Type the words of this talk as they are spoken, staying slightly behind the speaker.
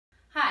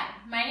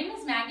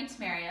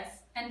Marius,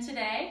 and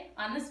today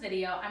on this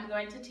video I'm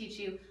going to teach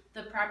you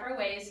the proper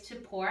ways to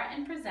pour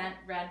and present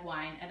red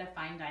wine at a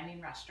fine dining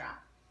restaurant.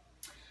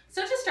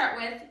 So to start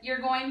with,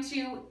 you're going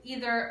to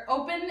either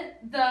open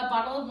the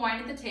bottle of wine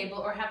at the table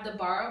or have the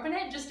bar open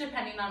it, just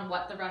depending on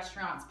what the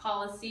restaurant's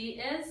policy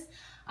is.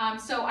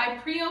 So I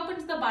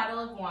pre-opened the bottle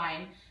of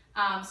wine.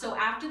 So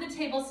after the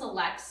table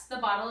selects the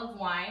bottle of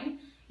wine,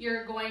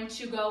 you're going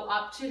to go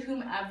up to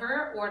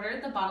whomever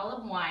ordered the bottle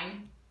of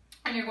wine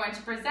and you're going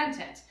to present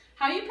it.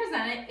 How you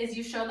present it is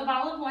you show the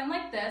bottle of wine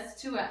like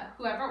this to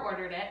whoever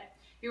ordered it.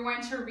 You're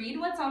going to read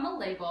what's on the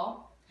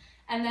label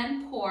and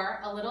then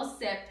pour a little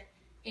sip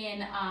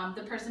in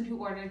the person who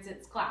orders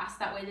its glass.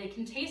 That way they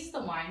can taste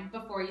the wine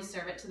before you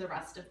serve it to the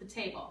rest of the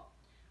table.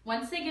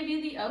 Once they give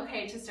you the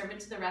okay to serve it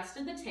to the rest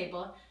of the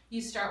table,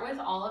 you start with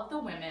all of the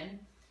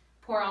women,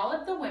 pour all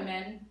of the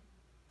women,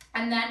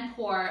 and then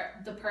pour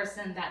the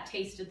person that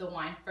tasted the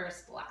wine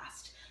first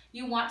last.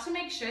 You want to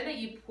make sure that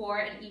you pour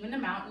an even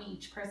amount in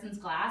each person's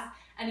glass,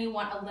 and you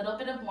want a little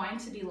bit of wine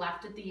to be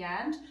left at the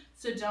end,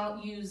 so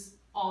don't use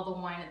all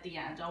the wine at the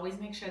end. Always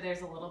make sure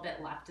there's a little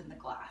bit left in the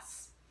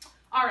glass.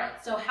 All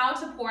right, so how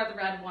to pour the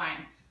red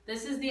wine.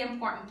 This is the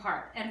important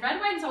part. And red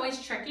wine's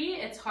always tricky.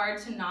 It's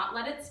hard to not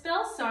let it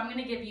spill, so I'm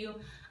gonna give you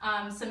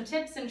some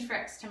tips and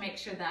tricks to make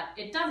sure that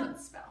it doesn't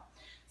spill.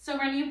 So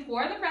when you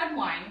pour the red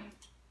wine,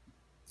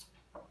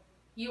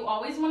 you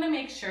always wanna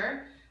make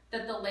sure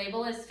that the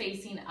label is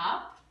facing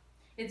up.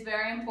 It's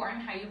very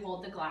important how you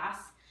hold the glass.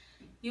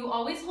 You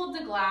always hold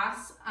the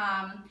glass,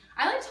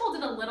 I like to hold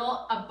it a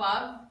little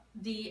above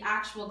the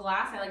actual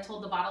glass. I like to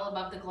hold the bottle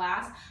above the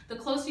glass. The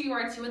closer you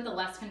are to it, the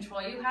less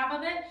control you have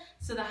of it.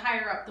 So the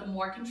higher up, the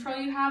more control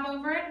you have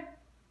over it.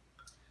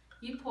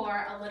 You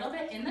pour a little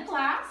bit in the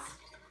glass,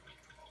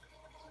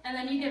 and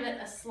then you give it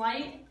a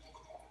slight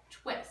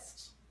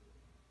twist,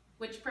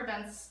 which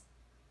prevents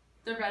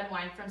the red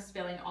wine from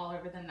spilling all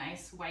over the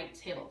nice white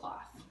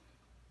tablecloth.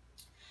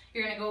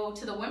 You're gonna go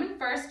to the women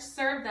first,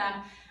 serve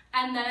them,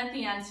 and then at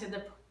the end to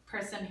the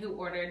person who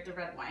ordered the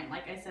red wine,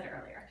 like I said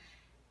earlier.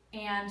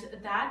 And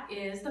that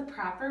is the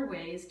proper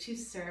ways to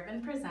serve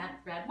and present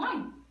red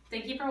wine.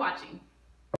 Thank you for watching.